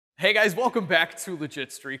Hey guys, welcome back to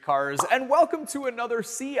LegitStreetCars and welcome to another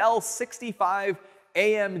CL65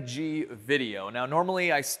 AMG video. Now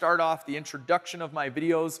normally I start off the introduction of my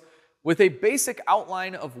videos with a basic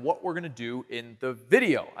outline of what we're gonna do in the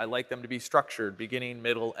video. I like them to be structured, beginning,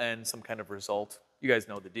 middle, end, some kind of result. You guys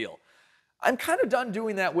know the deal. I'm kind of done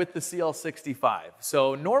doing that with the CL65.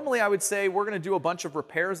 So normally I would say we're gonna do a bunch of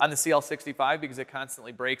repairs on the CL65 because it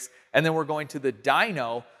constantly breaks, and then we're going to the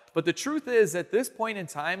dyno. But the truth is, at this point in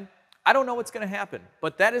time, I don't know what's gonna happen,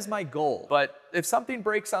 but that is my goal. But if something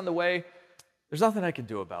breaks on the way, there's nothing I can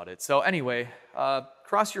do about it. So anyway,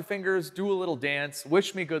 cross your fingers, do a little dance,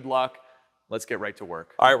 wish me good luck. Let's get right to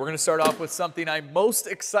work. All right, we're gonna start off with something I'm most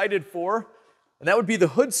excited for, and that would be the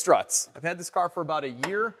hood struts. I've had this car for about a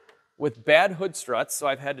year with bad hood struts, so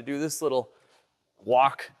I've had to do this little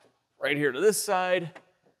walk right here to this side,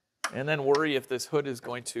 and then worry if this hood is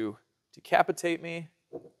going to decapitate me.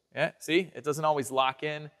 Yeah, see, it doesn't always lock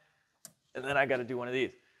in. And then I gotta do one of these.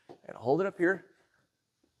 I gotta hold it up here.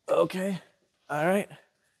 Okay, all right.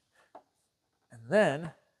 And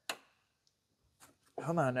then,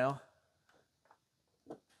 come on now.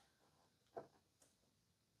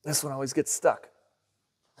 This one always gets stuck.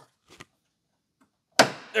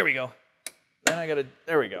 There we go. Then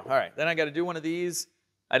there we go. All right, then I gotta do one of these.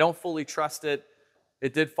 I don't fully trust it.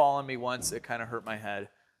 It did fall on me once. It kind of hurt my head.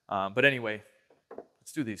 But anyway,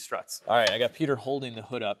 let's do these struts. All right, I got Peter holding the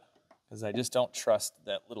hood up because I just don't trust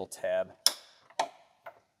that little tab.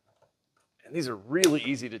 And these are really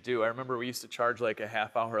easy to do. I remember we used to charge like a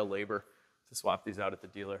half-hour of labor to swap these out at the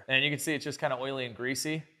dealer. And you can see it's just kind of oily and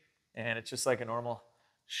greasy, and it's just like a normal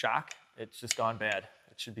shock. It's just gone bad.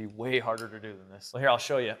 It should be way harder to do than this. Well, here, I'll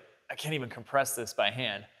show you. I can't even compress this by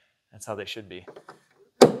hand. That's how they should be.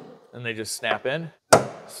 And they just snap in.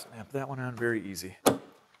 Snap that one on, very easy.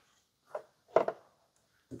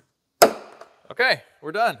 Okay,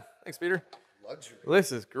 we're done. Thanks, Peter. Luxury.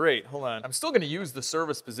 This is great. Hold on. I'm still going to use the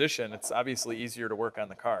service position. It's obviously easier to work on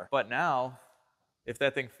the car. But now, if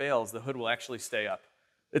that thing fails, the hood will actually stay up.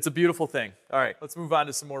 It's a beautiful thing. All right, let's move on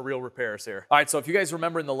to some more real repairs here. All right, so if you guys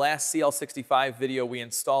remember in the last CL65 video, we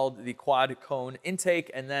installed the quad cone intake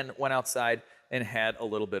and then went outside and had a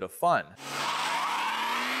little bit of fun.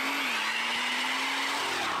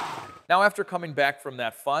 Now, after coming back from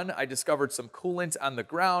that fun, I discovered some coolant on the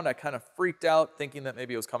ground. I kind of freaked out, thinking that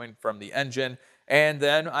maybe it was coming from the engine. And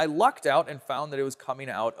then I lucked out and found that it was coming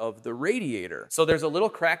out of the radiator. So there's a little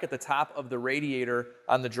crack at the top of the radiator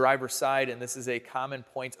on the driver's side, and this is a common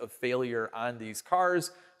point of failure on these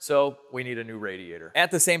cars. So we need a new radiator.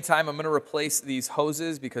 At the same time, I'm gonna replace these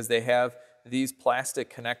hoses because they have these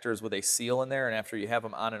plastic connectors with a seal in there, and after you have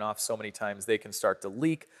them on and off so many times, they can start to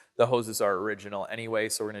leak. The hoses are original anyway,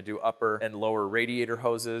 so we're gonna do upper and lower radiator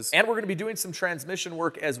hoses. And we're gonna be doing some transmission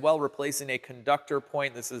work as well, replacing a conductor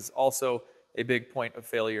point. This is also a big point of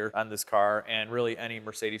failure on this car and really any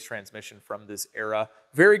Mercedes transmission from this era.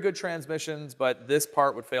 Very good transmissions, but this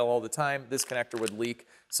part would fail all the time. This connector would leak.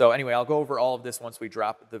 So anyway, I'll go over all of this once we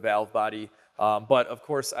drop the valve body. But of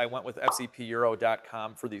course, I went with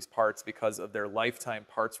fcpeuro.com for these parts because of their lifetime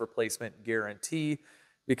parts replacement guarantee,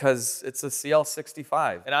 because it's a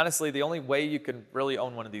CL65. And honestly, the only way you can really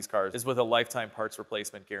own one of these cars is with a lifetime parts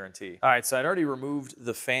replacement guarantee. All right, so I'd already removed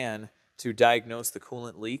the fan to diagnose the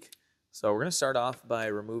coolant leak. So we're gonna start off by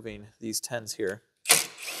removing these 10s here.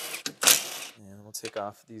 And we'll take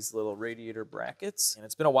off these little radiator brackets. And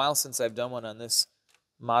it's been a while since I've done one on this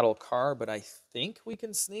model car, but I think we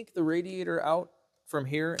can sneak the radiator out from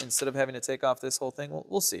here instead of having to take off this whole thing.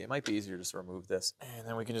 We'll see. It might be easier just to remove this. And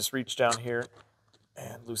then we can just reach down here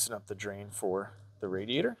and loosen up the drain for the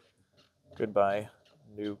radiator. Goodbye,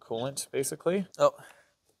 new coolant, basically. Oh,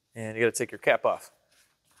 and you gotta take your cap off.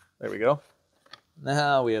 There we go.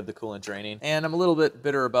 Now we have the coolant draining. And I'm a little bit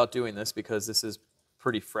bitter about doing this because this is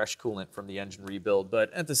pretty fresh coolant from the engine rebuild,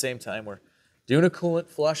 but at the same time, we're doing a coolant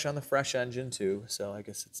flush on the fresh engine too, so I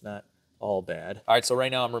guess it's not all bad. All right, so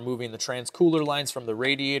right now I'm removing the trans-cooler lines from the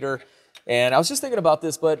radiator, and I was just thinking about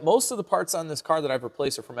this, but most of the parts on this car that I've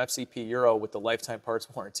replaced are from FCP Euro with the lifetime parts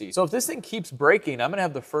warranty. So if this thing keeps breaking, I'm gonna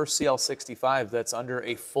have the first CL65 that's under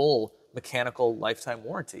a full mechanical lifetime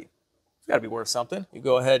warranty. It's gotta be worth something. You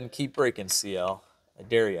go ahead and keep breaking, CL. I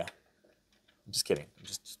dare you. I'm just kidding.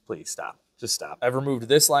 Just please stop. Just stop. I've removed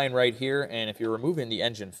this line right here, and if you're removing the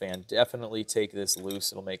engine fan, definitely take this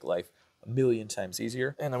loose. It'll make life a million times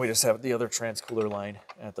easier. And then we just have the other trans-cooler line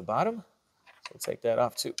at the bottom. So we'll take that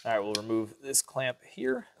off too. All right, we'll remove this clamp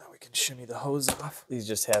here. Now we can shimmy the hose off. These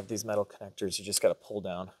just have these metal connectors. You just gotta pull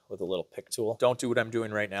down with a little pick tool. Don't do what I'm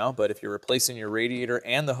doing right now, but if you're replacing your radiator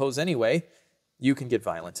and the hose anyway, you can get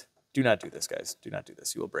violent. Do not do this, guys. Do not do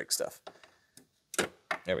this. You will break stuff.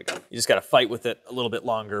 There we go. You just gotta fight with it a little bit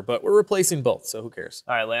longer, but we're replacing both, so who cares?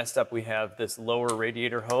 All right, last up we have this lower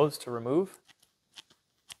radiator hose to remove.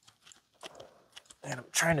 And I'm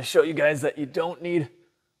trying to show you guys that you don't need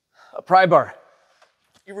a pry bar.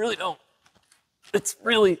 You really don't. It's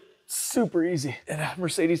really super easy. And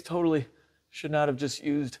Mercedes totally should not have just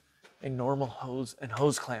used a normal hose and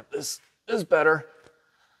hose clamp. This is better.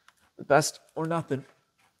 The best or nothing.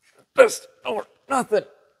 Best or nothing.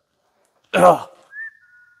 Ugh.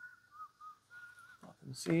 Nothing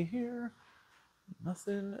to see here.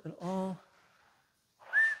 Nothing at all.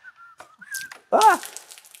 Ah!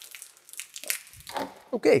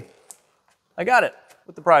 Okay. I got it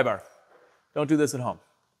with the pry bar. Don't do this at home.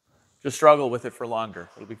 Just struggle with it for longer.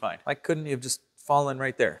 It'll be fine. Why couldn't you have just fallen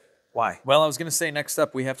right there? Why? Well, I was gonna say next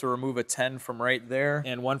up we have to remove a 10 from right there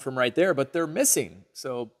and one from right there, but they're missing.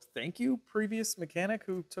 So thank you, previous mechanic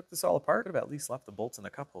who took this all apart. Could have at least left the bolts in the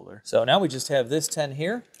cup holder. So now we just have this 10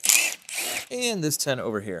 here and this 10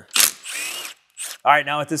 over here. All right,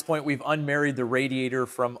 now at this point we've unmarried the radiator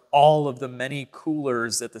from all of the many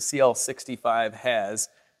coolers that the CL65 has.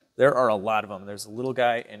 There are a lot of them. There's a little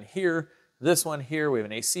guy in here. This one here, we have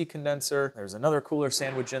an AC condenser. There's another cooler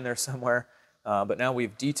sandwich in there somewhere. But now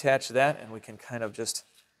we've detached that and we can kind of just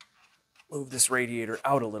move this radiator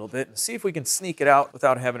out a little bit and see if we can sneak it out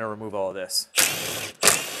without having to remove all of this.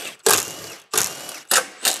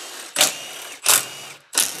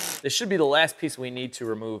 This should be the last piece we need to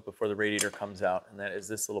remove before the radiator comes out, and that is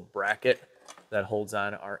this little bracket that holds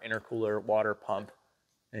on our intercooler water pump.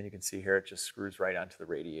 And you can see here, it just screws right onto the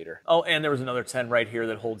radiator. Oh, and there was another 10 right here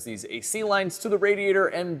that holds these AC lines to the radiator,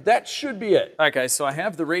 and that should be it. All right, guys, so I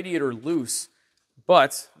have the radiator loose,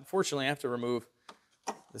 but unfortunately I have to remove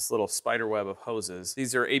this little spider web of hoses.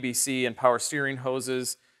 These are ABC and power steering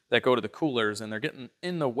hoses that go to the coolers, and they're getting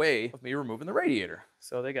in the way of me removing the radiator.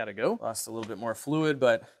 So they gotta go. Lost a little bit more fluid,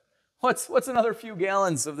 but what's another few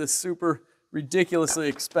gallons of this super ridiculously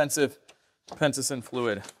expensive Pentacin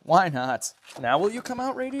fluid? Why not? Now will you come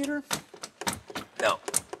out, radiator? No,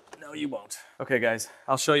 no you won't. Okay guys,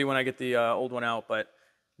 I'll show you when I get the old one out, but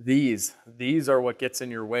these are what gets in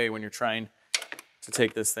your way when you're trying to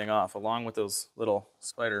take this thing off, along with those little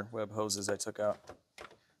spider web hoses I took out.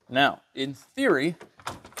 Now, in theory,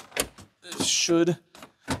 this should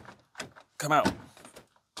come out.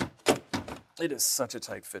 It is such a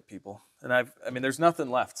tight fit, people. And I mean, there's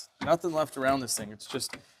nothing left around this thing. It's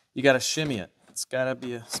just, you gotta shimmy it. It's gotta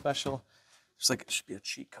be a special, there's like, it should be a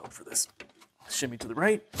cheat code for this. Shimmy to the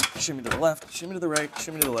right, shimmy to the left, shimmy to the right,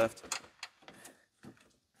 shimmy to the left.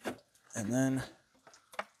 And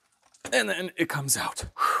then it comes out.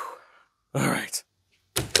 Whew. All right.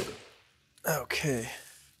 Okay.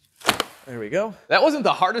 There we go. That wasn't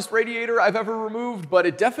the hardest radiator I've ever removed, but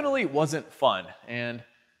it definitely wasn't fun. And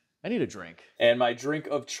I need a drink. And my drink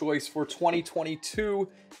of choice for 2022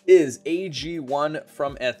 is AG1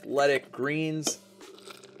 from Athletic Greens.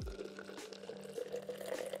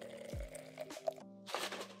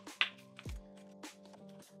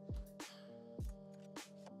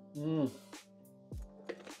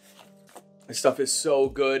 This stuff is so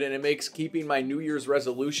good, and it makes keeping my New Year's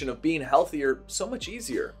resolution of being healthier so much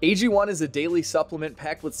easier. AG1 is a daily supplement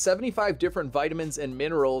packed with 75 different vitamins and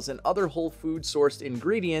minerals and other whole food sourced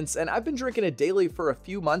ingredients, and I've been drinking it daily for a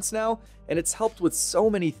few months now, and it's helped with so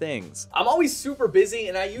many things. I'm always super busy,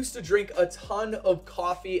 and I used to drink a ton of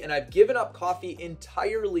coffee, and I've given up coffee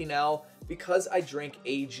entirely now because I drink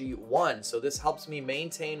AG1. So this helps me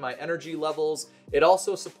maintain my energy levels. It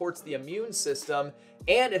also supports the immune system,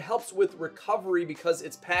 and it helps with recovery because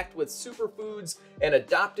it's packed with superfoods and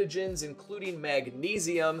adaptogens, including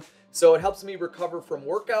magnesium. So it helps me recover from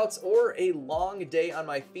workouts or a long day on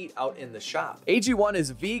my feet out in the shop. AG1 is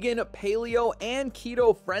vegan, paleo, and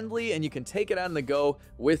keto friendly, and you can take it on the go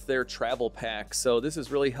with their travel pack. So this has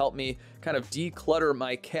really helped me kind of declutter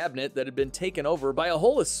my cabinet that had been taken over by a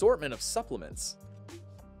whole assortment of supplements.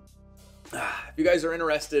 If you guys are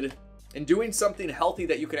interested in doing something healthy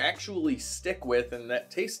that you can actually stick with and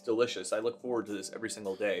that tastes delicious, I look forward to this every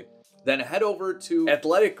single day, then head over to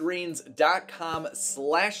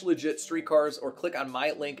athleticgreens.com/LegitStreetCars or click on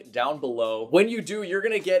my link down below. When you do, you're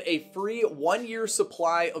gonna get a free 1-year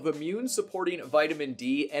supply of immune-supporting vitamin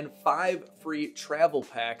D and 5 free travel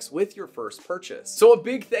packs with your first purchase. So a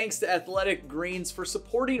big thanks to Athletic Greens for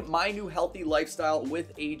supporting my new healthy lifestyle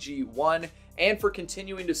with AG1 and for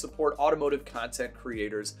continuing to support automotive content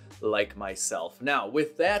creators like myself. Now,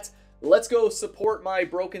 with that, let's go support my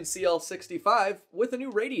broken CL65 with a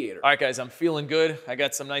new radiator. All right, guys, I'm feeling good. I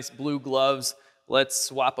got some nice blue gloves. Let's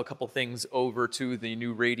swap a couple things over to the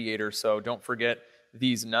new radiator. So don't forget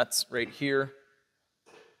these nuts right here.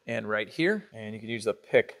 and right here. And you can use a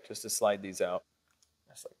pick just to slide these out,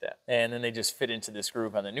 just like that. And then they just fit into this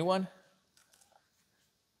groove on the new one.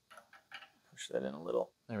 Push that in a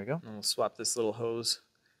little. There we go. And we'll swap this little hose.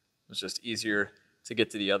 It's just easier to get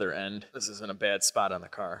to the other end. This isn't a bad spot on the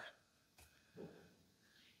car.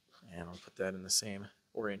 And I'll put that in the same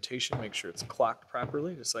orientation, make sure it's clocked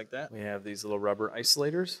properly, just like that. We have these little rubber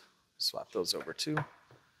isolators. Swap those over too.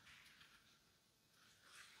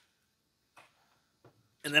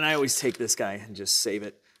 And then I always take this guy and just save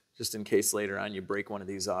it, just in case later on you break one of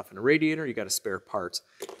these off in a radiator, you got a spare part.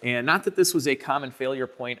 And not that this was a common failure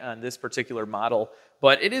point on this particular model,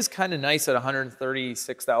 but it is kind of nice at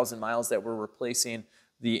 136,000 miles that we're replacing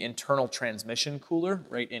the internal transmission cooler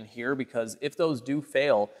right in here, because if those do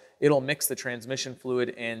fail, it'll mix the transmission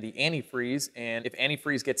fluid and the antifreeze, and if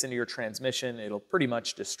antifreeze gets into your transmission, it'll pretty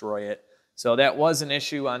much destroy it. So that was an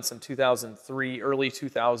issue on some 2003, early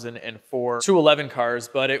 2004 211 cars,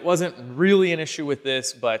 but it wasn't really an issue with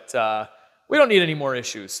this, but we don't need any more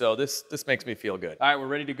issues, so this makes me feel good. All right, we're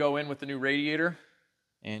ready to go in with the new radiator,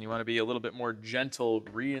 and you want to be a little bit more gentle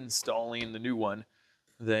reinstalling the new one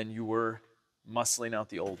than you were muscling out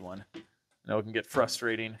the old one. I know it can get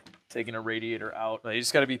frustrating taking a radiator out, but you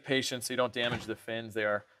just got to be patient so you don't damage the fins. They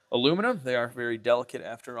are aluminum. They are very delicate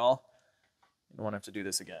after all. You don't want to have to do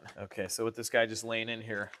this again. Okay, so with this guy just laying in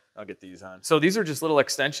here, I'll get these on. So these are just little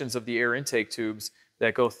extensions of the air intake tubes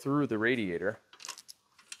that go through the radiator.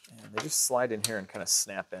 And they just slide in here and kind of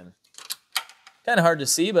snap in. Kind of hard to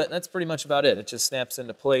see, but that's pretty much about it. It just snaps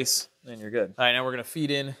into place and you're good. All right, now we're going to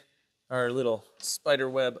feed in our little spider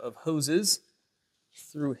web of hoses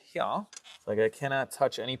through here. Like I cannot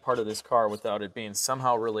touch any part of this car without it being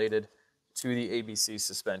somehow related to the ABC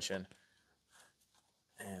suspension.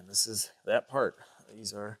 And this is that part.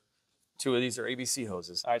 Two of these are ABC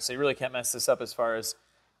hoses. All right, so you really can't mess this up as far as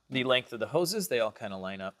the length of the hoses. They all kind of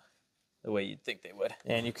line up the way you'd think they would.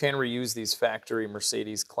 And you can reuse these factory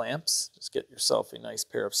Mercedes clamps. Just get yourself a nice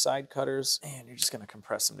pair of side cutters, and you're just gonna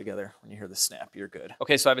compress them together. When you hear the snap, you're good.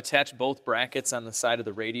 Okay, so I've attached both brackets on the side of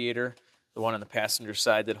the radiator. The one on the passenger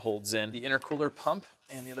side that holds in the intercooler pump,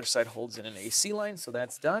 and the other side holds in an AC line, so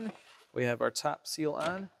that's done. We have our top seal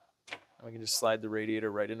on, and we can just slide the radiator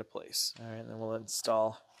right into place. All right, and then we'll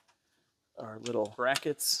install our little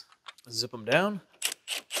brackets, zip them down,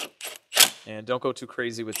 and don't go too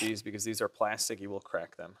crazy with these because these are plastic, you will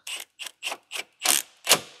crack them.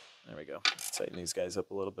 There we go. Let's tighten these guys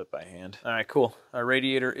up a little bit by hand. All right, cool. Our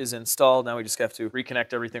radiator is installed. Now we just have to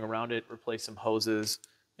reconnect everything around it, replace some hoses,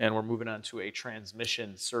 and we're moving on to a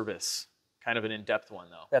transmission service. Kind of an in-depth one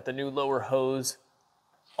though. Got the new lower hose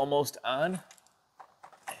almost on.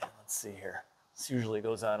 And let's see here. This usually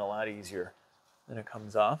goes on a lot easier than it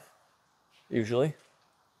comes off, usually.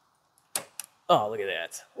 Oh, look at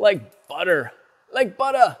that. Like butter, like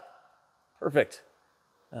butter. Perfect.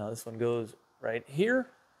 Now this one goes right here.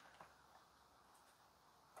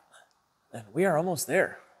 And we are almost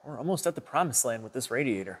there. We're almost at the promised land with this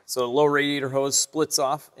radiator. So the low radiator hose splits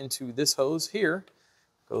off into this hose here,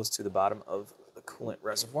 goes to the bottom of the coolant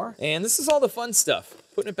reservoir. And this is all the fun stuff.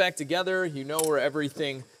 Putting it back together, you know where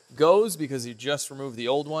everything goes because you just removed the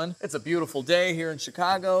old one. It's a beautiful day here in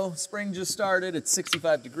Chicago. Spring just started. It's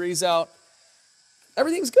 65 degrees out.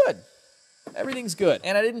 Everything's good. Everything's good.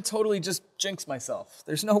 And I didn't totally just jinx myself.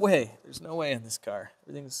 There's no way. There's no way in this car.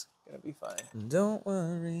 Everything's gonna be fine. Don't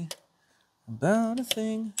worry about a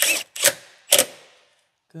thing,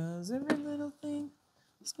 'cause every little thing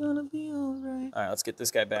is gonna be all right. All right, let's get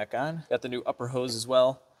this guy back on. Got the new upper hose as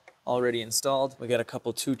well, already installed. We got a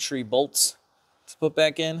couple 2-tree bolts to put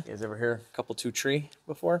back in. You guys ever hear a couple 2-tree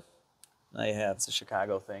before? Now you have. It's a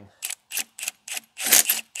Chicago thing.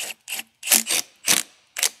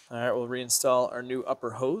 All right, we'll reinstall our new upper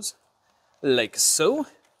hose, like so.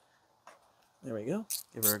 There we go.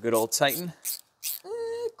 Give her a good old tighten.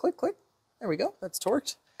 Click, click. There we go, that's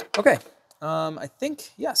torqued. Okay, I think,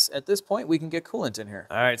 yes, at this point we can get coolant in here.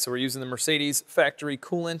 All right, so we're using the Mercedes factory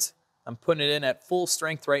coolant. I'm putting it in at full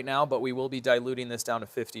strength right now, but we will be diluting this down to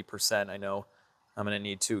 50%. I know I'm gonna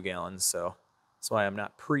need 2 gallons, so that's why I'm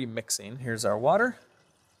not pre-mixing. Here's our water.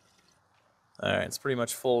 All right, it's pretty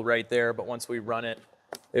much full right there, but once we run it,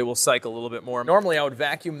 it will cycle a little bit more. Normally I would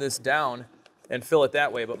vacuum this down and fill it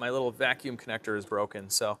that way, but my little vacuum connector is broken,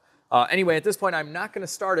 so. Anyway, at this point, I'm not going to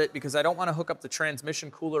start it because I don't want to hook up the transmission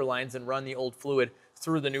cooler lines and run the old fluid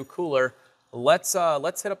through the new cooler. Let's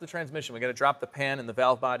hit up the transmission. We got to drop the pan and the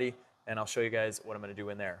valve body, and I'll show you guys what I'm going to do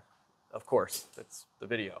in there. Of course, that's the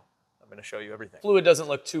video. I'm going to show you everything. Fluid doesn't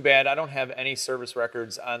look too bad. I don't have any service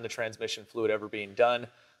records on the transmission fluid ever being done.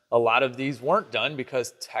 A lot of these weren't done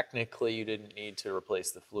because technically you didn't need to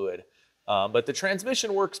replace the fluid. But the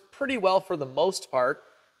transmission works pretty well for the most part,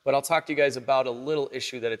 but I'll talk to you guys about a little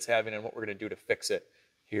issue that it's having and what we're gonna do to fix it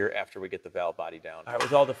here after we get the valve body down. All right,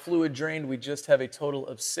 with all the fluid drained, we just have a total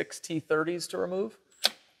of 6 T30s to remove.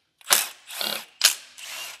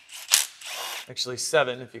 Actually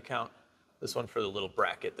 7 if you count this one for the little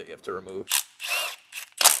bracket that you have to remove.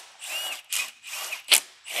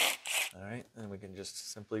 All right, and we can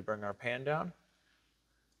just simply bring our pan down.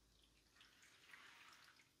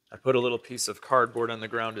 I put a little piece of cardboard on the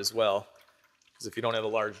ground as well, because if you don't have a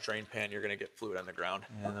large drain pan, you're gonna get fluid on the ground.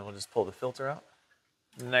 And then we'll just pull the filter out.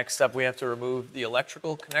 Next up, we have to remove the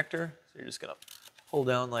electrical connector. So you're just gonna pull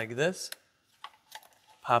down like this,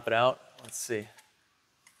 pop it out. Let's see.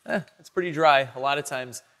 It's pretty dry. A lot of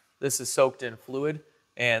times this is soaked in fluid,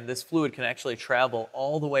 and this fluid can actually travel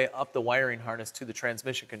all the way up the wiring harness to the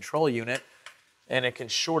transmission control unit, and it can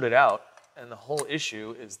short it out. And the whole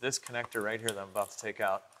issue is this connector right here that I'm about to take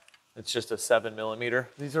out. It's just a 7mm.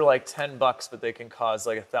 These are like 10 bucks, but they can cause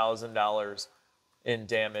like $1,000 in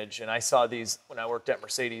damage. And I saw these when I worked at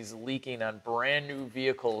Mercedes leaking on brand new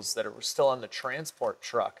vehicles that were still on the transport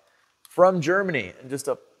truck from Germany, and just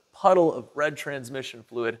a puddle of red transmission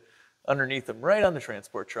fluid underneath them right on the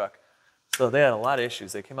transport truck. So they had a lot of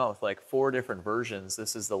issues. They came out with like 4 different versions.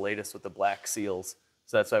 This is the latest with the black seals.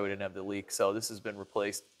 So that's why we didn't have the leak. So this has been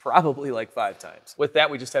replaced probably like 5 times. With that,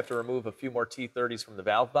 we just have to remove a few more T30s from the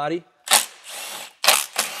valve body.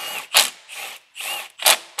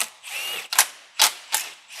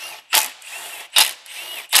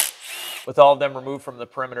 With all of them removed from the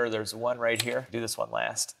perimeter, there's one right here. Do this one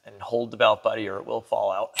last and hold the valve body or it will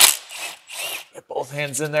fall out. Get both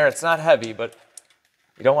hands in there. It's not heavy, but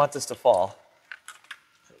you don't want this to fall.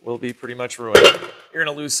 It will be pretty much ruined. You're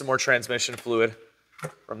gonna lose some more transmission fluid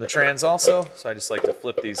from the trans also, so I just like to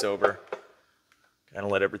flip these over, kind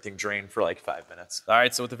of let everything drain for like 5 minutes. All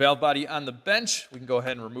right, so with the valve body on the bench, we can go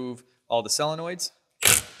ahead and remove all the solenoids.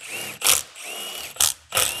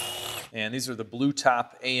 And these are the blue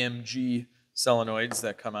top AMG solenoids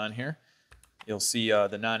that come on here. You'll see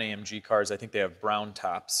the non-AMG cars, I think they have brown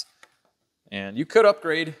tops. And you could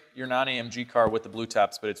upgrade your non-AMG car with the blue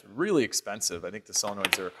tops, but it's really expensive. I think the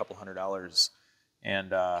solenoids are a couple $100,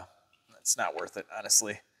 and it's not worth it,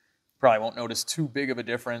 honestly. Probably won't notice too big of a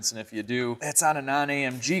difference, and if you do, it's on a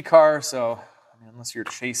non-AMG car, so I mean, unless you're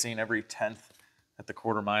chasing every 10th at the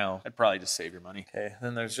quarter mile, I'd probably just save your money. Okay,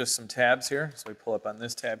 then there's just some tabs here. So we pull up on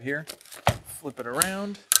this tab here, flip it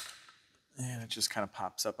around, and it just kind of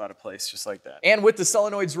pops up out of place just like that. And with the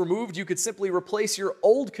solenoids removed, you could simply replace your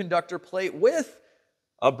old conductor plate with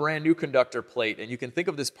a brand new conductor plate. And you can think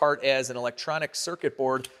of this part as an electronic circuit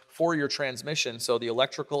board for your transmission. So the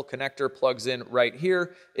electrical connector plugs in right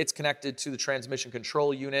here. It's connected to the transmission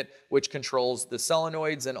control unit, which controls the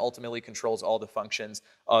solenoids and ultimately controls all the functions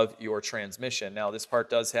of your transmission. Now, this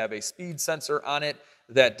part does have a speed sensor on it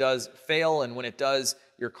that does fail, and when it does,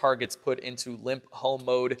 your car gets put into limp home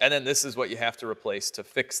mode, and then this is what you have to replace to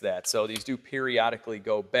fix that. So these do periodically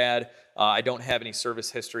go bad. I don't have any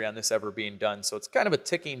service history on this ever being done, so it's kind of a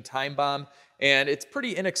ticking time bomb, and it's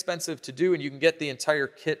pretty inexpensive to do, and you can get the entire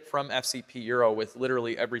kit from FCP Euro with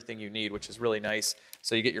literally everything you need, which is really nice.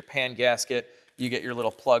 So you get your pan gasket, you get your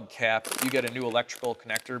little plug cap, you get a new electrical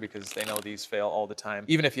connector because they know these fail all the time.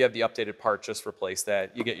 Even if you have the updated part, just replace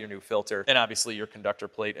that. You get your new filter and obviously your conductor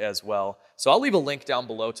plate as well. So I'll leave a link down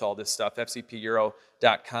below to all this stuff.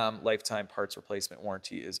 FCPEuro.com lifetime parts replacement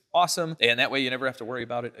warranty is awesome. And that way you never have to worry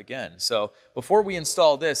about it again. So before we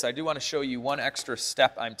install this, I do want to show you one extra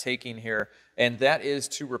step I'm taking here, and that is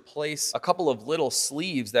to replace a couple of little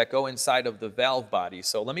sleeves that go inside of the valve body.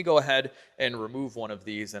 So let me go ahead and remove one of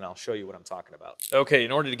these and I'll show you what I'm talking about. Okay,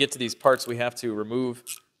 in order to get to these parts, we have to remove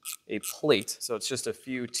a plate. So it's just a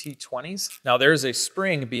few T20s. Now there's a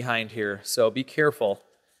spring behind here, so be careful.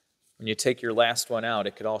 When you take your last one out,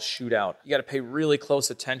 it could all shoot out. You gotta pay really close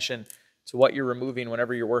attention to what you're removing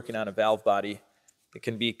whenever you're working on a valve body. It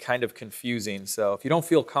can be kind of confusing. So if you don't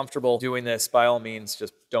feel comfortable doing this, by all means,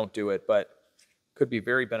 just don't do it. But could be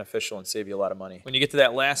very beneficial and save you a lot of money. When you get to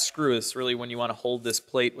that last screw, it's really when you want to hold this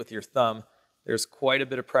plate with your thumb. There's quite a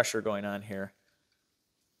bit of pressure going on here.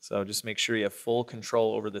 So just make sure you have full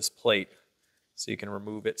control over this plate so you can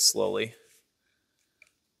remove it slowly.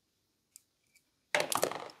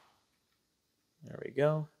 There we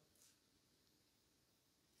go.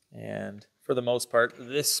 And for the most part,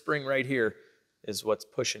 this spring right here is what's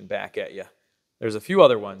pushing back at you. There's a few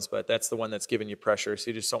other ones, but that's the one that's giving you pressure, so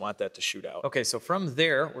you just don't want that to shoot out. Okay, so from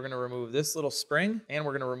there, we're gonna remove this little spring, and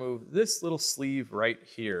we're gonna remove this little sleeve right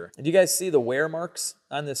here. And do you guys see the wear marks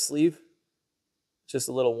on this sleeve? Just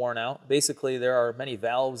a little worn out. Basically, there are many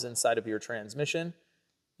valves inside of your transmission,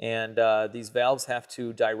 And these valves have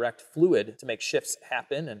to direct fluid to make shifts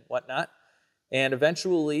happen and whatnot. And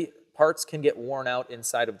eventually, parts can get worn out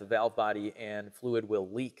inside of the valve body and fluid will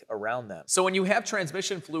leak around them. So when you have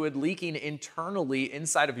transmission fluid leaking internally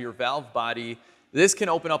inside of your valve body, this can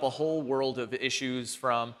open up a whole world of issues,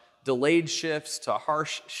 from delayed shifts to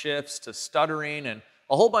harsh shifts to stuttering and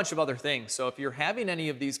a whole bunch of other things. So if you're having any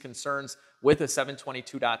of these concerns with a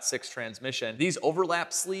 722.6 transmission, these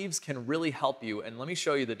overlap sleeves can really help you, and let me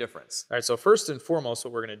show you the difference. All right, so first and foremost,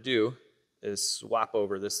 what we're gonna do is swap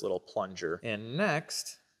over this little plunger. And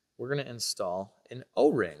next, we're gonna install an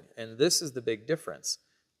O-ring, and this is the big difference.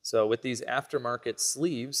 So with these aftermarket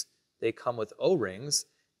sleeves, they come with O-rings,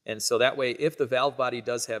 and so that way, if the valve body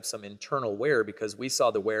does have some internal wear, because we saw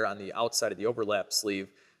the wear on the outside of the overlap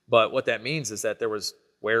sleeve, but what that means is that there was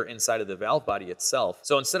wear inside of the valve body itself.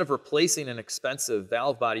 So instead of replacing an expensive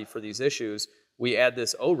valve body for these issues, we add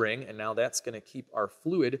this O-ring, and now that's gonna keep our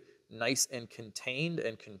fluid nice and contained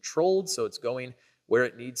and controlled, so it's going where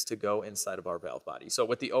it needs to go inside of our valve body. So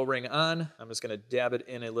with the O-ring on, I'm just gonna dab it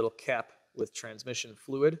in a little cap with transmission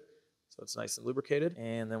fluid, so it's nice and lubricated.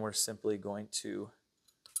 And then we're simply going to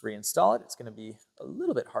reinstall it. It's gonna be a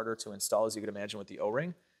little bit harder to install, as you can imagine, with the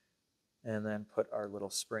O-ring. And then put our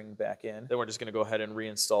little spring back in. Then we're just gonna go ahead and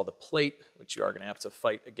reinstall the plate, which you are gonna have to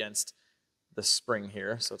fight against the spring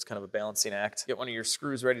here. So it's kind of a balancing act. Get one of your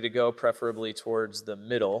screws ready to go, preferably towards the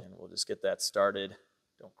middle, and we'll just get that started.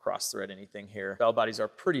 Don't cross thread anything here. Valve bodies are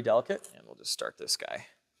pretty delicate, and we'll just start this guy.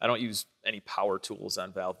 I don't use any power tools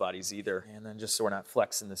on valve bodies either. And then just so we're not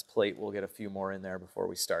flexing this plate, we'll get a few more in there before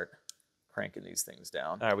we start cranking these things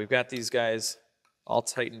down. All right, we've got these guys all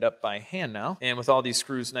tightened up by hand now. And with all these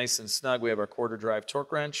screws nice and snug, we have our quarter drive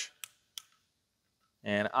torque wrench.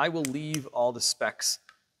 And I will leave all the specs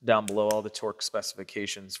down below, all the torque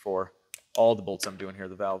specifications for all the bolts I'm doing here,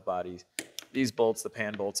 the valve bodies, these bolts, the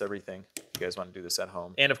pan bolts, everything. If you guys want to do this at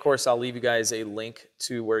home. And of course, I'll leave you guys a link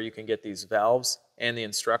to where you can get these valves and the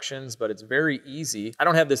instructions, but it's very easy. I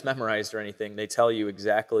don't have this memorized or anything. They tell you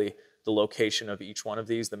exactly the location of each one of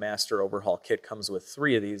these. The master overhaul kit comes with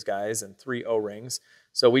 3 of these guys and 3 O-rings.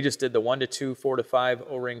 So we just did the 1 to 2, 4 to 5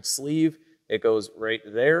 O-ring sleeve. It goes right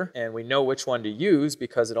there, and we know which one to use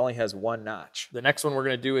because it only has 1 notch. The next one we're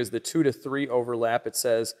gonna do is the 2 to 3 overlap. It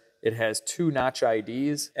says it has 2 notch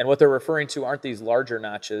IDs, and what they're referring to aren't these larger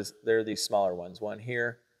notches, they're these smaller ones, 1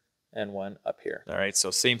 here and 1 up here. All right, so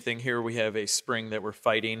same thing here. We have a spring that we're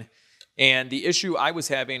fighting. And the issue I was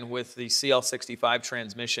having with the CL65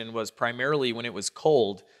 transmission was primarily when it was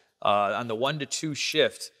cold. On the 1 to 2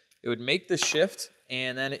 shift, it would make the shift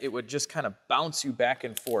and then it would just kind of bounce you back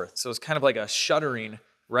and forth. So it's kind of like a shuddering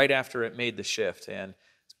right after it made the shift. And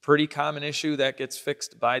it's a pretty common issue that gets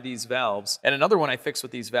fixed by these valves. And another one I fixed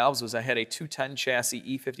with these valves was I had a 210 chassis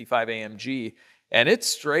E55 AMG, and it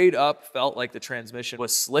straight up felt like the transmission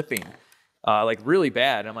was slipping, like really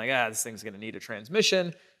bad. I'm like, this thing's gonna need a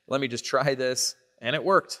transmission. Let me just try this, and it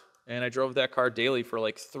worked. And I drove that car daily for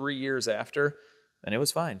like 3 years after, and it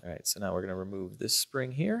was fine. All right, so now we're gonna remove this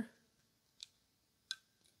spring here,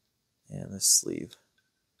 and this sleeve.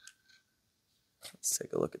 Let's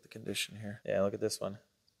take a look at the condition here. Yeah, look at this one.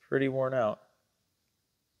 Pretty worn out.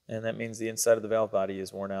 And that means the inside of the valve body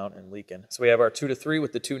is worn out and leaking. So we have our 2 to 3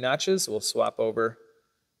 with the 2 notches. We'll swap over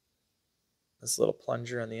this little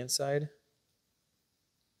plunger on the inside.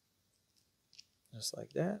 Just like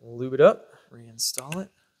that. We'll lube it up, reinstall it,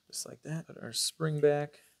 just like that. Put our spring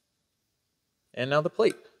back. And now the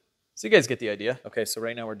plate. So you guys get the idea. Okay, so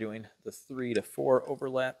right now we're doing the 3 to 4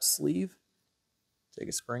 overlap sleeve. Take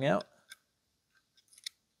a spring out.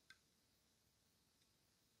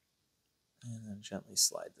 And then gently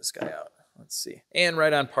slide this guy out. Let's see. And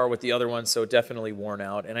right on par with the other one, so definitely worn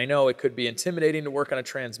out. And I know it could be intimidating to work on a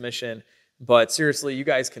transmission, but seriously, you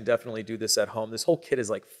guys can definitely do this at home. This whole kit is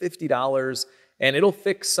like $50, and it'll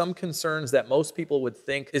fix some concerns that most people would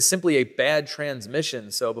think is simply a bad transmission.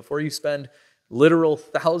 So before you spend literal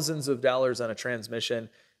thousands of dollars on a transmission,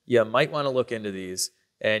 you might want to look into these.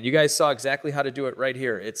 And you guys saw exactly how to do it right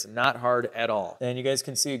here. It's not hard at all. And you guys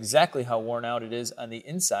can see exactly how worn out it is on the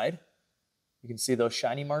inside. You can see those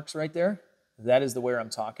shiny marks right there. That is the wear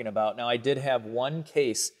I'm talking about. Now, I did have one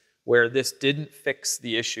case where this didn't fix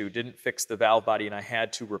the issue, didn't fix the valve body, and I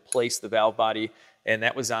had to replace the valve body, and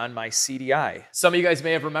that was on my CDI. Some of you guys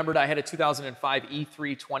may have remembered I had a 2005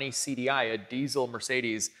 E320 CDI, a diesel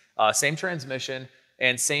Mercedes, same transmission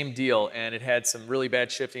and same deal, and it had some really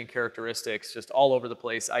bad shifting characteristics just all over the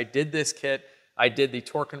place. I did this kit. I did the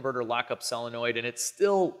torque converter lockup solenoid, and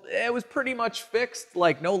it was pretty much fixed.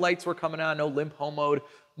 Like, no lights were coming on, no limp home mode.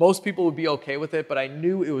 Most people would be okay with it, but I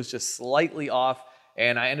knew it was just slightly off.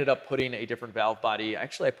 and I ended up putting a different valve body.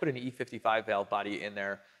 Actually, I put an E55 valve body in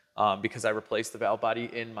there because I replaced the valve body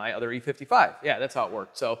in my other E55. Yeah, that's how it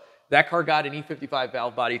worked. So that car got an E55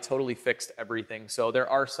 valve body, totally fixed everything. So there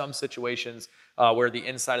are some situations where the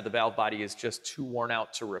inside of the valve body is just too worn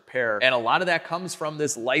out to repair. And a lot of that comes from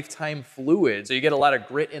this lifetime fluid. So you get a lot of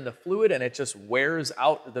grit in the fluid and it just wears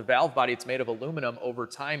out the valve body. It's made of aluminum over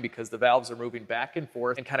time because the valves are moving back and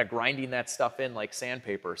forth and kind of grinding that stuff in like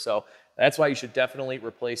sandpaper. So that's why you should definitely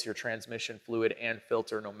replace your transmission fluid and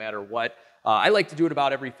filter no matter what. I like to do it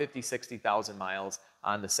about every 50, 60,000 miles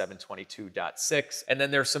on the 722.6. And then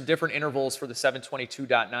there's some different intervals for the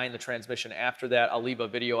 722.9, the transmission after that. I'll leave a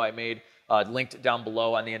video I made linked down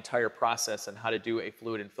below on the entire process and how to do a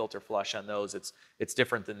fluid and filter flush on those. It's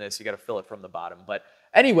different than this. You got to fill it from the bottom. But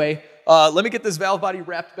anyway, let me get this valve body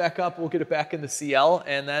wrapped back up. We'll get it back in the CL.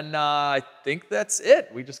 And then I think that's it.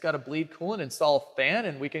 We just got to bleed coolant, install a fan,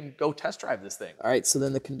 and we can go test drive this thing. All right, so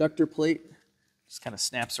then the conductor plate just kind of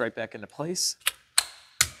snaps right back into place.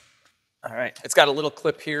 All right, it's got a little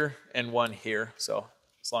clip here and one here. So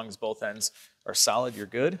as long as both ends are solid, you're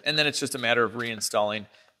good. And then it's just a matter of reinstalling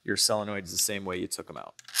your solenoids the same way you took them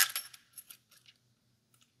out.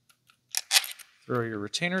 Throw your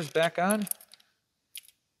retainers back on.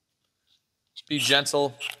 Be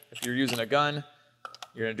gentle. If you're using a gun,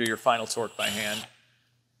 you're gonna do your final torque by hand.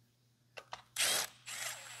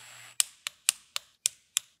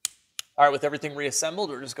 All right, with everything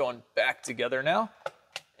reassembled, we're just going back together now.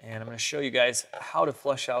 And I'm gonna show you guys how to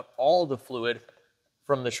flush out all the fluid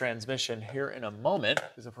from the transmission here in a moment.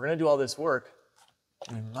 Because if we're gonna do all this work,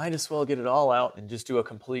 we might as well get it all out and just do a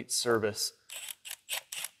complete service.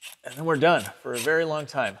 And then we're done for a very long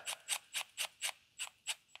time.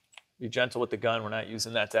 Be gentle with the gun. We're not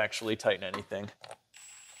using that to actually tighten anything.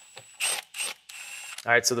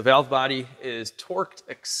 All right, so the valve body is torqued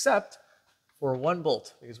except for one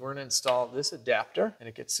bolt because we're gonna install this adapter and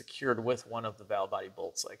it gets secured with one of the valve body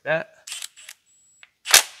bolts like that.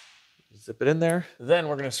 Zip it in there. Then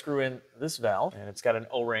we're gonna screw in this valve and it's got an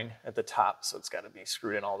O-ring at the top, so it's gotta be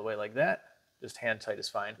screwed in all the way like that. Just hand tight is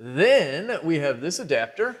fine. Then we have this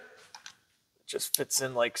adapter. It just fits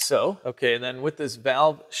in like so. Okay, and then with this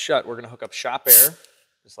valve shut, we're gonna hook up shop air,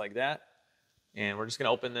 just like that. And we're just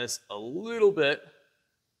gonna open this a little bit.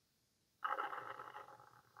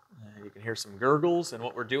 You can hear some gurgles, and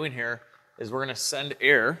what we're doing here is we're gonna send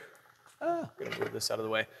air. I'm gonna move this out of the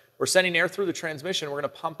way. We're sending air through the transmission. We're gonna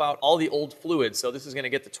pump out all the old fluid. So this is gonna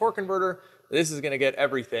get the torque converter. This is gonna get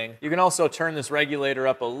everything. You can also turn this regulator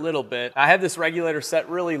up a little bit. I have this regulator set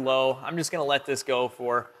really low. I'm just gonna let this go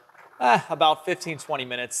for about 15, 20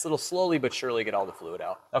 minutes. It'll slowly but surely get all the fluid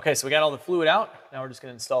out. Okay, so we got all the fluid out. Now we're just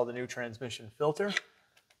gonna install the new transmission filter.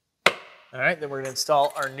 All right, then we're gonna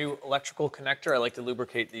install our new electrical connector. I like to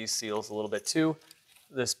lubricate these seals a little bit too.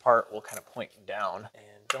 This part will kind of point down.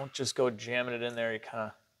 And don't just go jamming it in there. You kind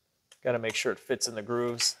of gotta make sure it fits in the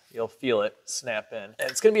grooves. You'll feel it snap in. And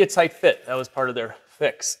it's gonna be a tight fit. That was part of their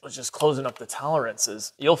fix, was just closing up the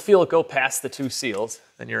tolerances. You'll feel it go past the two seals,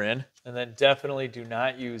 then you're in. And then definitely do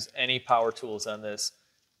not use any power tools on this.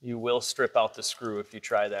 You will strip out the screw if you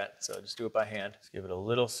try that. So just do it by hand. Just give it a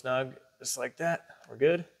little snug, just like that. We're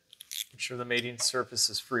good. Make sure the mating surface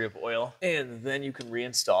is free of oil. And then you can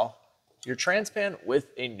reinstall your transpan with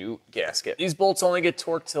a new gasket. These bolts only get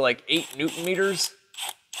torqued to like 8 Newton meters.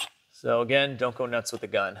 So again, don't go nuts with the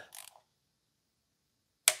gun.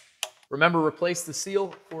 Remember, replace the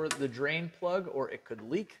seal for the drain plug or it could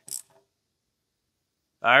leak.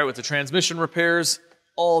 All right, with the transmission repairs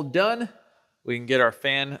all done, we can get our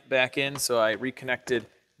fan back in. So I reconnected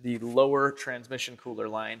the lower transmission cooler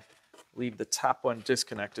line. Leave the top one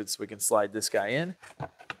disconnected so we can slide this guy in.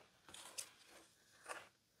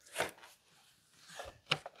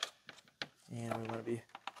 And we want to be a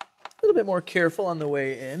little bit more careful on the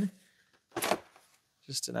way in,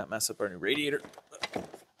 just to not mess up our new radiator.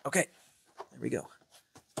 Okay, there we go.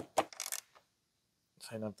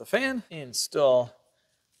 Tighten up the fan, install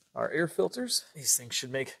our air filters. These things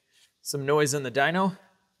should make some noise in the dyno.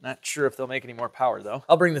 Not sure if they'll make any more power though.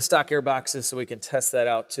 I'll bring the stock air boxes so we can test that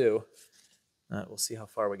out too. We'll see how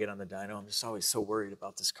far we get on the dyno. I'm just always so worried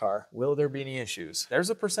about this car. Will there be any issues? There's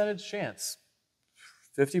a percentage chance.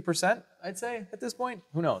 50%, I'd say, at this point.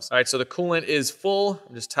 Who knows? All right, so the coolant is full.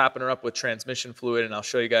 I'm just topping her up with transmission fluid, and I'll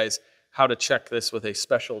show you guys how to check this with a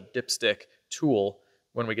special dipstick tool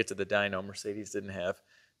when we get to the dyno. Mercedes didn't have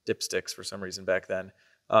dipsticks for some reason back then.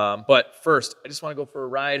 But first, I just want to go for a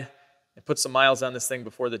ride and put some miles on this thing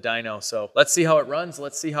before the dyno. So let's see how it runs.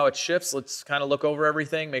 Let's see how it shifts. Let's kind of look over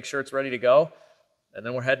everything, make sure it's ready to go. And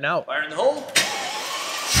then we're heading out. Fire in the hole.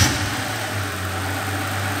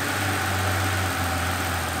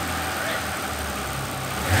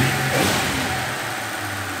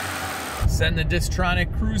 Setting the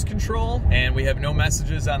Distronic cruise control, and we have no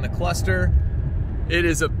messages on the cluster. It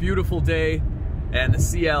is a beautiful day, and the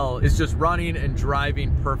CL is just running and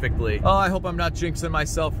driving perfectly. Oh, I hope I'm not jinxing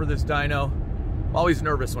myself for this dyno. I'm always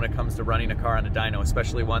nervous when it comes to running a car on a dyno,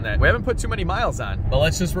 especially one that we haven't put too many miles on. But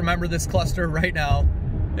let's just remember this cluster right now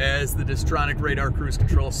as the Distronic radar cruise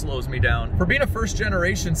control slows me down. For being a first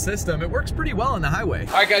generation system, it works pretty well on the highway.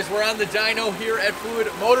 All right guys, we're on the dyno here at Fluid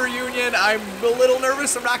Motor Union. I'm a little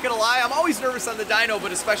nervous, I'm not gonna lie. I'm always nervous on the dyno,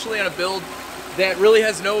 but especially on a build that really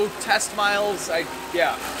has no test miles. I'm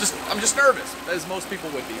just nervous, as most people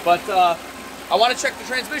would be. But I want to check the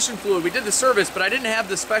transmission fluid. We did the service, but I didn't have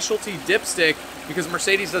the specialty dipstick because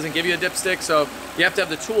Mercedes doesn't give you a dipstick, so you have to have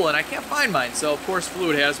the tool, and I can't find mine, so of course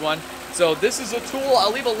Fluid has one. So this is a tool,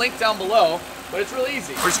 I'll leave a link down below, but it's really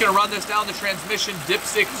easy. We're just gonna run this down the transmission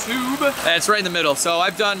dipstick tube, and it's right in the middle. So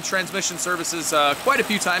I've done transmission services quite a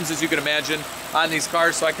few times, as you can imagine, on these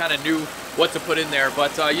cars, so I kind of knew what to put in there,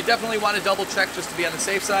 but you definitely want to double check just to be on the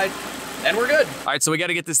safe side, and we're good. All right, so we got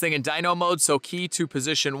to get this thing in dyno mode, so key to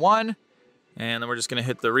position 1, and then we're just gonna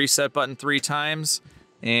hit the reset button 3 times,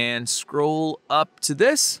 and scroll up to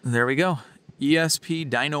this. There we go, ESP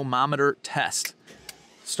dynamometer test.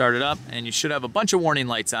 Start it up, and you should have a bunch of warning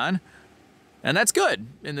lights on, and that's good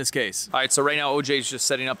in this case. All right, so right now OJ's just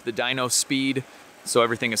setting up the dyno speed, so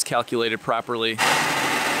everything is calculated properly.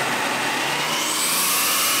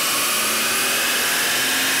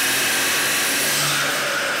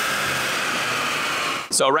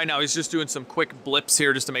 So right now he's just doing some quick blips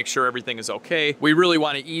here just to make sure everything is okay. We really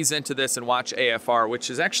want to ease into this and watch AFR, which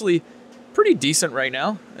is actually pretty decent right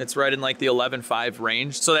now. It's right in like the 11.5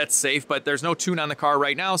 range, so that's safe, but there's no tune on the car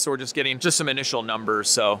right now, so we're just getting just some initial numbers.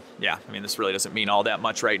 So yeah, I mean, this really doesn't mean all that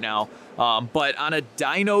much right now. But on a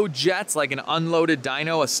dyno jet, like an unloaded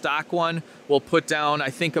dyno, a stock one, will put down,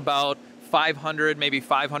 I think, about 500, maybe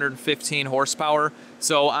 515 horsepower.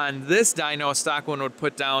 So on this dyno, a stock one would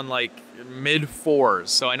put down like mid 4s.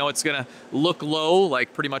 So I know it's gonna look low,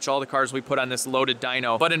 like pretty much all the cars we put on this loaded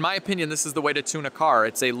dyno, but in my opinion, this is the way to tune a car.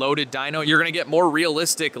 It's a loaded dyno. You're gonna get more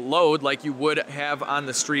realistic load like you would have on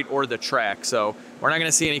the street or the track. So we're not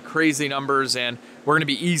gonna see any crazy numbers, and we're gonna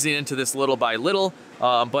be easing into this little by little,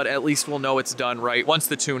 but at least we'll know it's done right once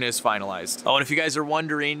the tune is finalized. Oh, and if you guys are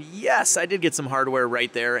wondering, yes, I did get some hardware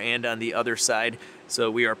right there and on the other side.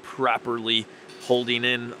 So we are properly holding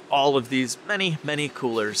in all of these many, many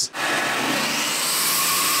coolers.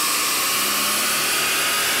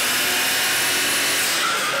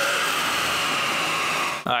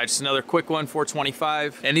 All right, just another quick one,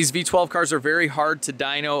 425. And these V12 cars are very hard to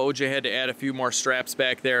dyno. OJ had to add a few more straps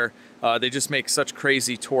back there. They just make such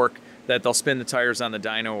crazy torque that they'll spin the tires on the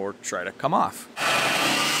dyno or try to come off.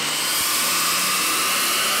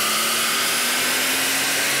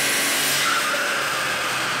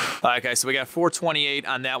 All right, guys, so we got 428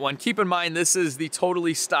 on that one. Keep in mind, this is the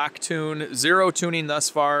totally stock tune, 0 tuning thus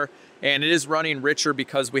far, and it is running richer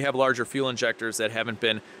because we have larger fuel injectors that haven't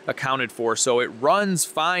been accounted for. So it runs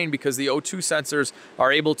fine because the O2 sensors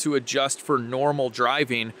are able to adjust for normal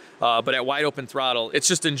driving, but at wide open throttle, it's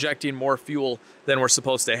just injecting more fuel than we're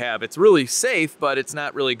supposed to have. It's really safe, but it's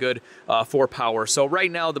not really good for power. So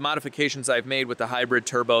right now, the modifications I've made with the hybrid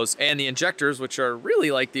turbos and the injectors, which are really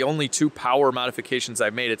like the only 2 power modifications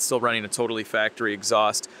I've made, it's still running a totally factory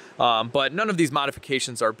exhaust. But none of these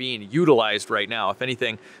modifications are being utilized right now. If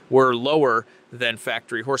anything, we're lower than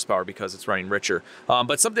factory horsepower because it's running richer.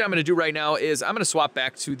 But something I'm gonna do right now is I'm gonna swap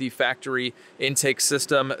back to the factory intake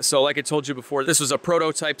system. So like I told you before, this was a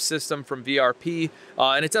prototype system from VRP,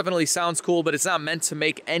 and it definitely sounds cool, but it's not meant to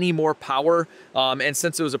make any more power. And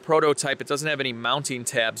since it was a prototype, it doesn't have any mounting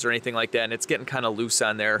tabs or anything like that, and it's getting kind of loose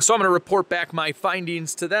on there. So I'm gonna report back my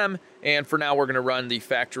findings to them, and for now, we're gonna run the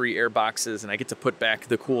factory air boxes, and I get to put back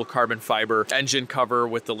the cool carbon fiber engine cover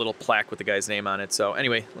with the little plaque with the guy's name on it. So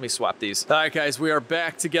anyway, let me swap these. All right, guys, we are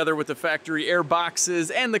back together with the factory air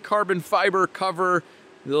boxes and the carbon fiber cover,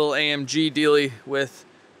 the little AMG dealy with,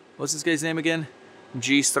 what's this guy's name again?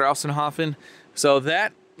 G. Straussenhofen. So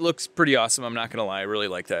that looks pretty awesome, I'm not gonna lie, I really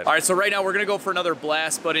like that. All right, so right now we're gonna go for another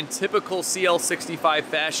blast, but in typical CL65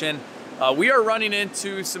 fashion, we are running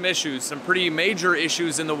into some issues, some pretty major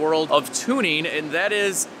issues in the world of tuning, and that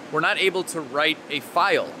is we're not able to write a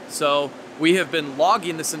file. So we have been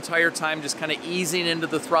logging this entire time, just kind of easing into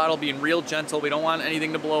the throttle, being real gentle. We don't want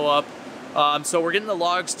anything to blow up. So we're getting the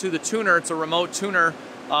logs to the tuner. It's a remote tuner,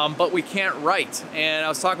 but we can't write. And I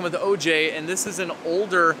was talking with OJ, and this is an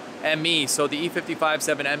older ME. So the E55s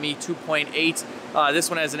have an ME 2.8. This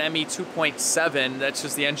one has an ME 2.7. That's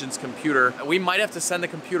just the engine's computer. We might have to send the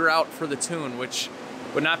computer out for the tune, which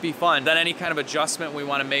would not be fun. Then any kind of adjustment we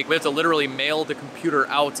want to make, we have to literally mail the computer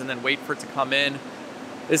out and then wait for it to come in.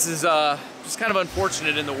 This is just kind of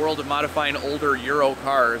unfortunate in the world of modifying older Euro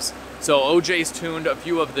cars. So OJ's tuned a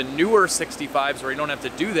few of the newer 65s where you don't have to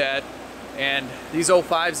do that. And these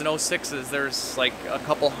 05s and 06s, there's like a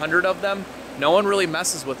couple hundred of them. No one really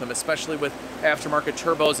messes with them, especially with aftermarket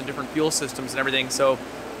turbos and different fuel systems and everything. So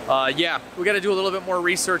yeah, we got to do a little bit more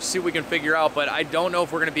research, see what we can figure out, but I don't know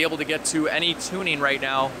if we're going to be able to get to any tuning right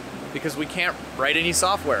now because we can't write any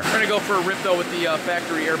software. We're going to go for a rip though with the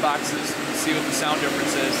factory air boxes, see what the sound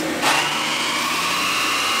difference is.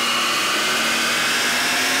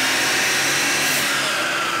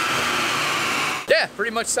 Yeah,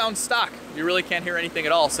 pretty much sounds stock. You really can't hear anything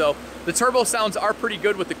at all. So the turbo sounds are pretty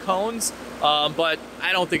good with the cones, but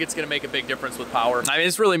I don't think it's gonna make a big difference with power. I mean,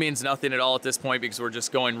 this really means nothing at all at this point because we're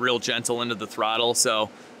just going real gentle into the throttle. So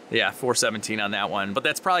yeah, 417 on that one. But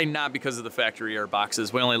that's probably not because of the factory air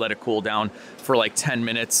boxes. We only let it cool down for like 10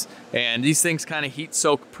 minutes. And these things kind of heat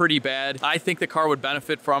soak pretty bad. I think the car would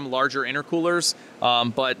benefit from larger intercoolers,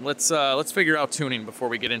 but let's figure out tuning before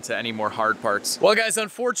we get into any more hard parts. Well guys,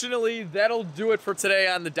 unfortunately, that'll do it for today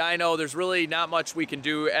on the dyno. There's really not much we can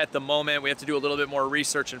do at the moment. We have to do a little bit more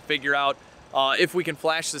research and figure out if we can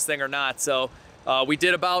flash this thing or not. So we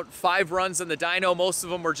did about 5 runs on the dyno. Most of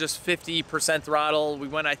them were just 50% throttle. We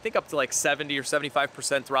went, I think, up to like 70 or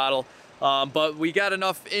 75% throttle. But we got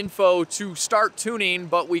enough info to start tuning,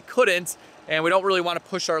 but we couldn't. And we don't really want to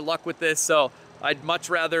push our luck with this. So I'd much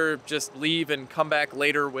rather just leave and come back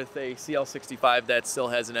later with a CL65 that still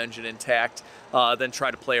has an engine intact than try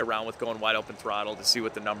to play around with going wide open throttle to see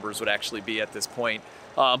what the numbers would actually be at this point.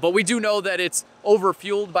 But we do know that it's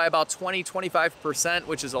overfueled by about 20–25%,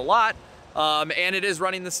 which is a lot. And it is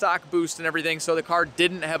running the stock boost and everything, so the car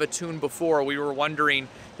didn't have a tune before. We were wondering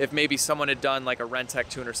if maybe someone had done like a Rentec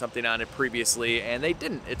tune or something on it previously, and they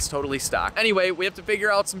didn't. It's totally stock. Anyway, we have to figure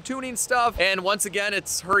out some tuning stuff, and once again,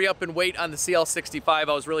 it's hurry up and wait on the CL65. I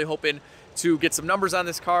was really hoping to get some numbers on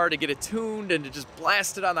this car, to get it tuned, and to just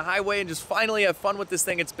blast it on the highway and just finally have fun with this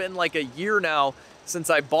thing. It's been like a year now since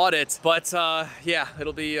I bought it, but yeah,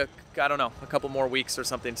 it'll be I don't know, a couple more weeks or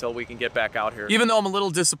something until we can get back out here. Even though I'm a little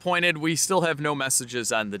disappointed, we still have no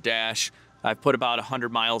messages on the dash. I've put about 100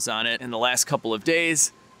 miles on it in the last couple of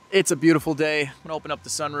days. It's a beautiful day. I'm gonna open up the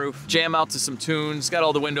sunroof, jam out to some tunes, got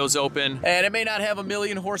all the windows open, and it may not have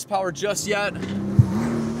 1,000,000 horsepower just yet,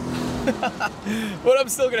 but I'm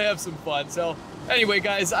still gonna have some fun. So anyway,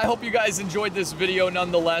 guys, I hope you guys enjoyed this video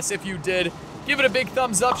nonetheless. If you did, give it a big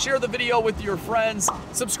thumbs up, share the video with your friends,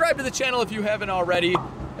 subscribe to the channel if you haven't already,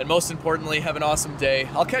 and most importantly, have an awesome day.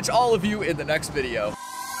 I'll catch all of you in the next video.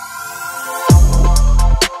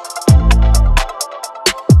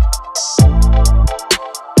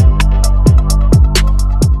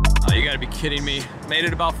 Oh, you gotta be kidding me. Made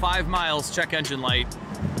it about 5 miles, check engine light.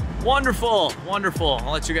 Wonderful, wonderful.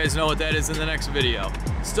 I'll let you guys know what that is in the next video.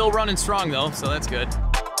 Still running strong though, so that's good.